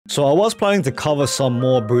So I was planning to cover some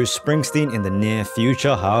more Bruce Springsteen in the near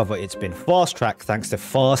future. However, it's been fast-tracked thanks to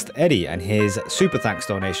Fast Eddie and his super thanks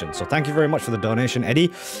donation. So thank you very much for the donation,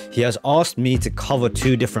 Eddie. He has asked me to cover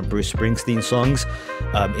 2 different Bruce Springsteen songs.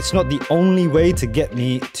 It's not the only way to get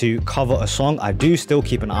me to cover a song. I do still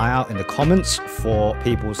keep an eye out in the comments for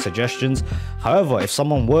people's suggestions. However, if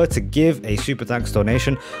someone were to give a super thanks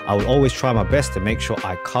donation, I will always try my best to make sure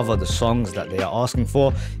I cover the songs that they are asking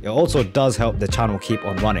for. It also does help the channel keep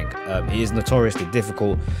on running. It is notoriously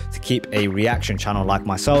difficult to keep a reaction channel like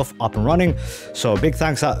myself up and running. So big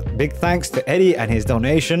thanks to Eddie and his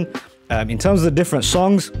donation. In terms of the different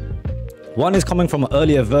songs, one is coming from an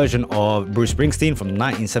earlier version of Bruce Springsteen from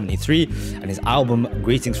 1973 and his album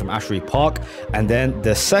Greetings from Ashery Park. And then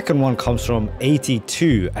the second one comes from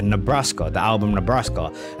 82 and Nebraska, the album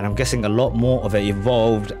Nebraska. And I'm guessing a lot more of an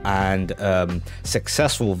evolved and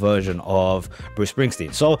successful version of Bruce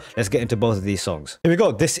Springsteen. So let's get into both of these songs. Here we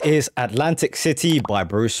go. This is Atlantic City by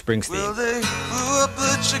Bruce Springsteen. Well, they blew up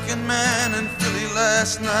the chicken man in Philly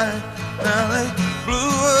last night. Now they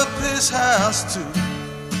blew up his house too.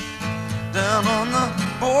 Down on the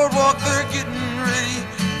boardwalk, they're getting ready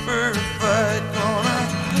for a fight. Gonna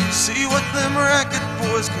see what them racket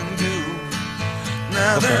boys can do.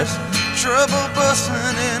 Now there's trouble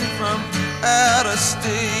busting in from out of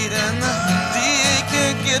state, and the DA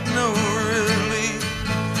can't get no relief.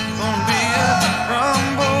 Gonna be a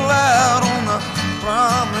rumble out on the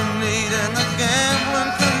promenade, and the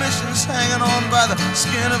gambling commission's hanging on by the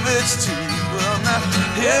skin of its teeth. Well, now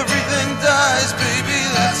everything dies, baby,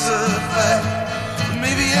 that's a fact. But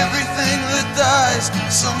maybe everything that dies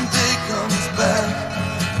someday comes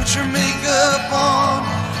back. Put your makeup on,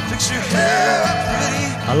 fix your hair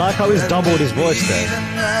pretty. I like how he's doubled his voice there.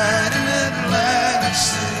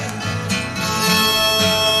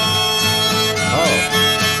 Oh,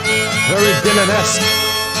 very Dylan-esque.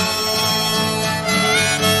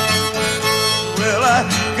 Well, I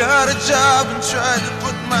got a job and tried to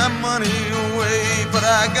put my money away, but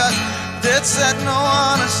I got debts that no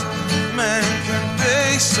honest man can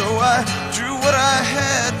pay. So I drew what I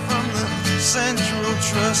had from the Central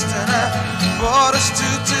Trust, and I bought us 2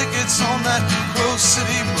 tickets on that Rose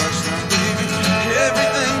City bus. Now, baby,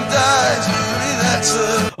 everything dies, honey, that's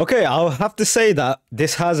a... Okay, I'll have to say that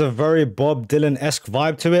this has a very Bob Dylan-esque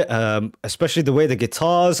vibe to it, especially the way the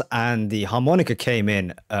guitars and the harmonica came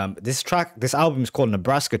in. This album is called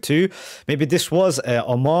Nebraska 2. Maybe this was a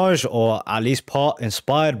homage or at least part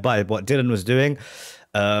inspired by what Dylan was doing.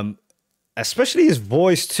 Especially his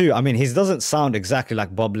voice too. I mean, he doesn't sound exactly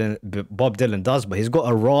like Bob Dylan does, but he's got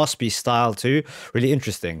a raspy style too. Really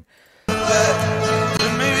interesting. Maybe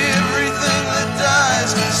everything that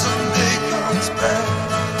dies someday comes back.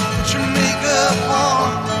 Put your makeup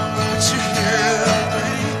on, put your hair up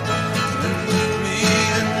pretty, and meet me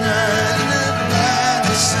tonight in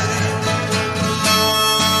Atlantic City.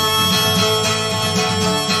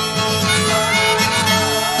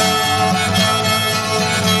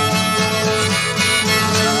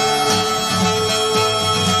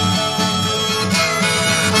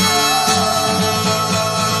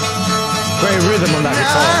 Great rhythm on that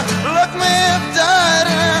guitar. Look, may have died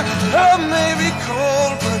and I may be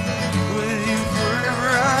cold, but with you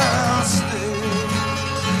forever I'll stay.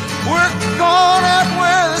 We're going out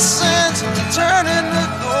where the sands turn into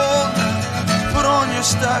gold. Put on your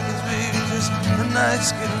stockings, baby, 'cause the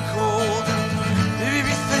night's getting cold. And maybe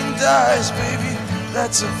everything dies, baby,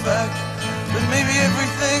 that's a fact. But maybe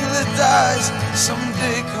everything that dies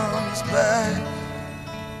someday comes back.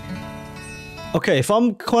 Okay, if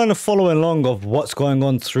I'm kind of following along of what's going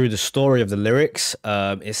on through the story of the lyrics,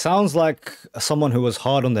 it sounds like someone who was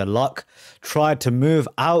hard on their luck tried to move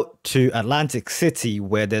out to Atlantic City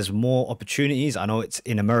where there's more opportunities. I know it's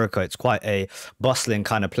in America, it's quite a bustling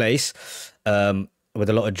kind of place with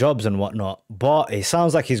a lot of jobs and whatnot. But it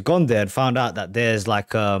sounds like he's gone there and found out that there's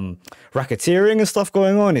like racketeering and stuff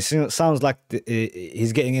going on. It sounds like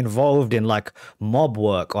he's getting involved in like mob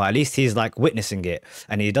work, or at least he's like witnessing it,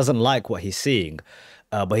 and he doesn't like what he's seeing.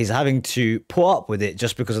 But he's having to put up with it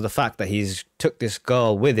just because of the fact that he's took this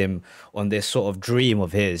girl with him on this sort of dream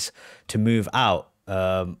of his to move out.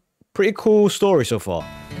 Pretty cool story so far.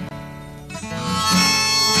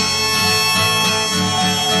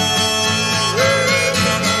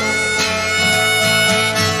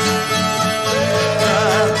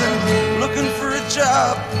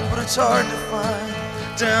 But it's hard to find.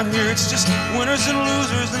 Down here it's just winners and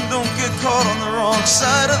losers, and don't get caught on the wrong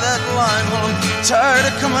side of that line. Well, I'm tired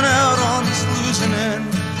of coming out on this losing end.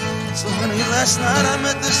 So honey, last night I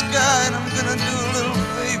met this guy, and I'm gonna do a little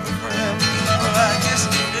favor for him. Well, I guess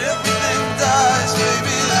everything dies,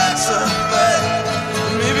 baby, that's a fact.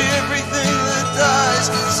 Maybe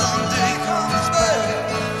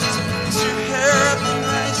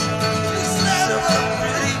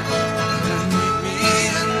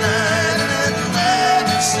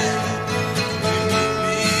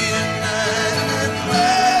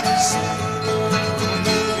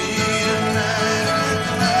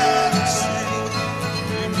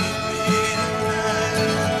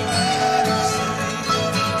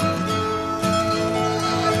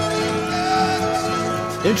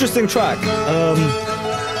Interesting track.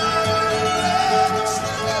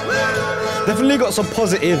 Definitely got some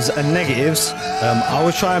positives and negatives. I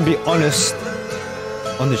will try and be honest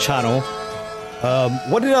on the channel.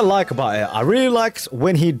 What did I like about it? I really liked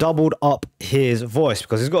when he doubled up his voice,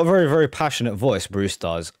 because he's got a very, very passionate voice, Bruce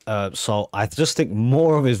does. So I just think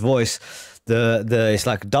more of his voice, it's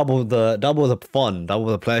like double the fun, double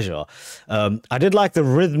the pleasure. I did like the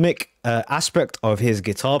rhythmic aspect of his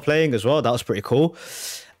guitar playing as well. That was pretty cool.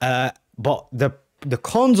 But the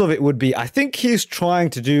cons of it would be, I think he's trying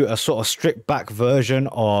to do a sort of stripped back version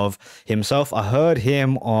of himself. I heard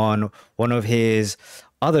him on one of his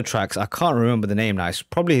other tracks. I can't remember the name now. It's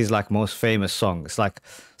probably his like most famous song. It's like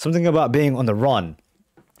something about being on the run.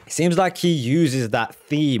 It seems like he uses that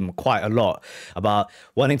theme quite a lot, about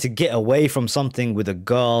wanting to get away from something with a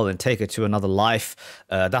girl and take her to another life.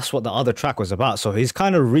 That's what the other track was about. So he's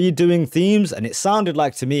kind of redoing themes, and it sounded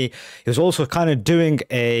like to me he was also kind of doing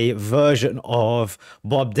a version of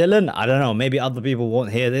Bob Dylan. I don't know, maybe other people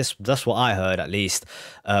won't hear this. That's what I heard, at least.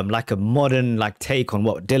 Like a modern like take on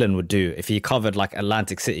what Dylan would do if he covered like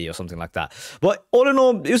Atlantic City or something like that. But all in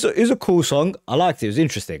all, it was a cool song. I liked it. It was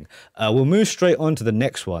interesting. We'll move straight on to the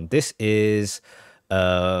next one. This is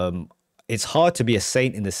It's Hard to Be a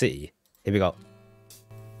Saint in the City. Here we go.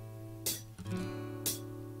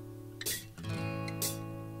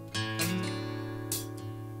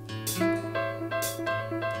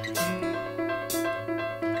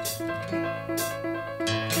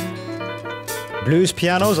 Blues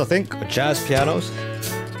pianos, I think, or jazz pianos.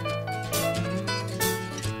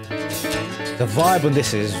 The vibe on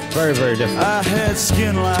this is very, very different. I had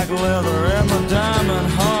skin like leather and the diamond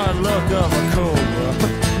hard look of a cobra.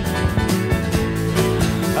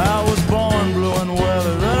 I was born blue and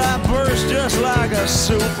weather, but I burst just like a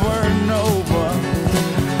supernova.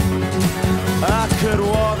 I could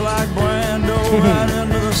walk like Brando right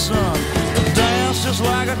into the sun, dance just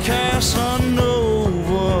like a Casanova.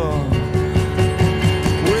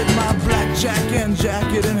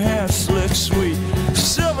 Jacket and hair slick sweet,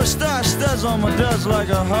 silver star studs on my duds like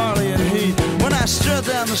a Harley in heat. When I strut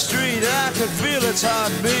down the street, I could feel its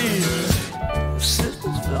heartbeat.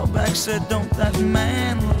 Sisters fell back, said, "Don't that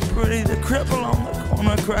man look pretty?" The cripple on the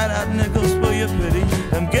corner cried out, "Nickels for your pity."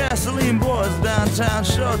 Them gasoline boys downtown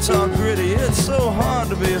sure talk gritty. It's so hard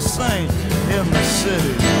to be a saint in the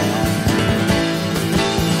city.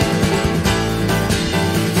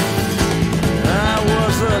 I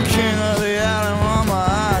was the king of the island, mama,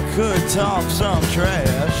 I could talk some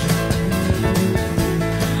trash.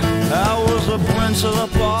 I was a prince of the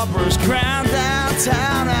paupers, crowned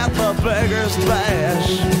downtown at the Beggar's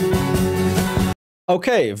Bash.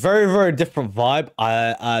 Okay, very, very different vibe.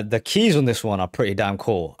 The keys on this one are pretty damn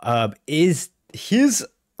cool. His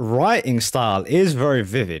writing style is very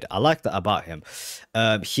vivid. I like that about him.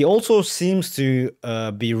 He also seems to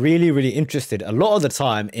be really, really interested a lot of the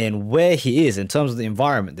time in where he is in terms of the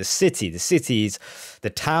environment, the cities, the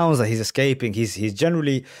towns that he's escaping. He's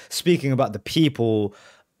generally speaking about the people,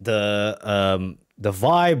 the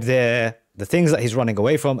vibe there, the things that he's running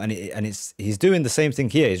away from, and he's doing the same thing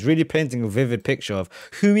here. He's really painting a vivid picture of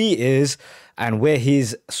who he is and where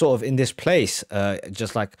he's sort of in this place,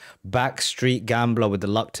 just like backstreet gambler with the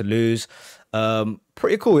luck to lose.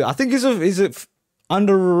 Pretty cool. I think he's a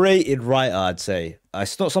underrated writer, I'd say.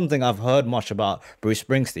 It's not something I've heard much about Bruce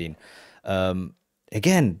Springsteen.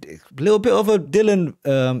 Again, a little bit of a Dylan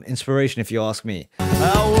inspiration, if you ask me.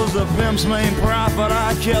 I was the pimp's main prophet,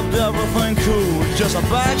 I kept everything cool. Just a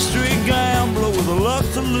backstreet gambler with the luck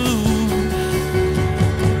to lose.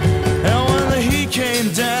 And when the heat came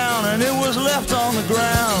down and it was left on the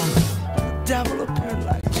ground, the devil appeared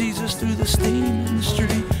like Jesus through the steam in the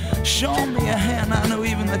street, showing me a hand I knew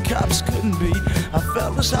even the cops couldn't beat. I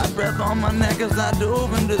felt this hot breath on my neck as I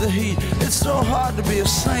dove into the heat. It's so hard to be a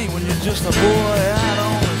saint when you're just a boy out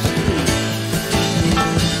on the street.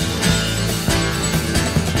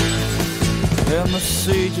 And the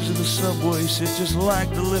sages of the subway sit just like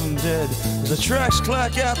the living dead. As the tracks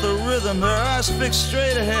clack out the rhythm, their eyes fixed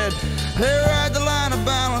straight ahead. They ride the line of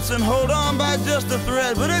balance and hold on by just a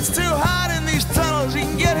thread. But it's too hot in these tunnels, you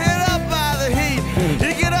can get hit up by the heat.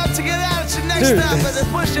 You get up to get out at your next stop, but they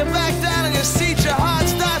push you back down in your seat. Your heart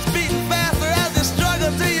starts beating faster as you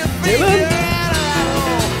struggle to your feet. You're out of that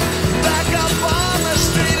hole, back up on the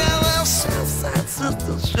street, and those Southside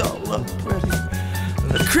sisters sure look pretty.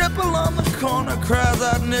 The cripple on the corner cries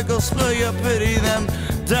out, "Nickels for your pity." Them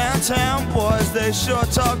downtown boys, they sure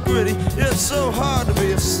talk gritty. It's so hard to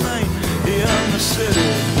be a saint here in the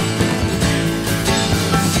city.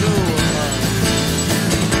 So hard.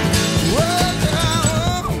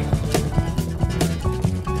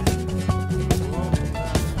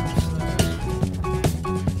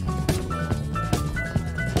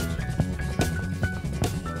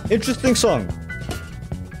 Interesting song.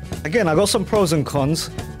 Again, I got some pros and cons.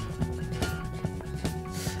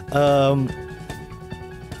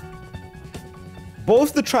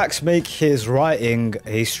 Both the tracks make his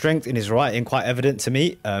strength in his writing quite evident to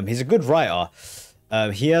me. He's a good writer.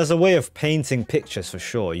 He has a way of painting pictures for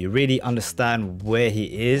sure. You really understand where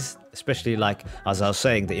he is, especially like, as I was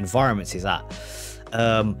saying, the environments he's at.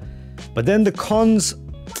 But then the cons,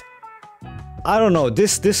 I don't know,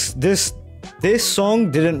 this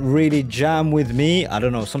song didn't really jam with me. I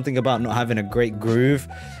don't know, something about not having a great groove.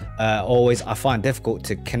 Always, I find difficult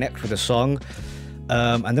to connect with the song.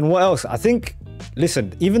 And then what else? I think,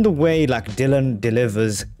 listen, even the way like Dylan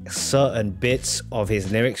delivers certain bits of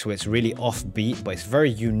his lyrics where it's really offbeat, but it's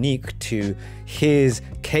very unique to his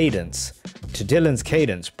cadence, to Dylan's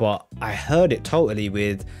cadence. But I heard it totally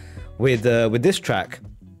with this track.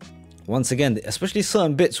 Once again, especially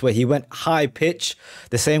certain bits where he went high pitch,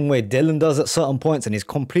 the same way Dylan does at certain points, and he's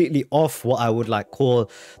completely off what I would like call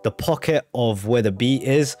the pocket of where the beat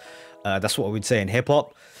is. That's what we'd say in hip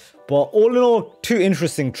hop. But all in all, two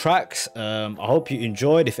interesting tracks. I hope you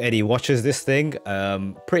enjoyed. If Eddie watches this thing,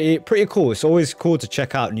 pretty cool. It's always cool to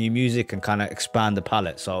check out new music and kind of expand the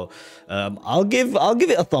palette. So I'll give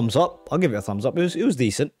it a thumbs up. It was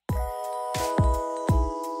decent.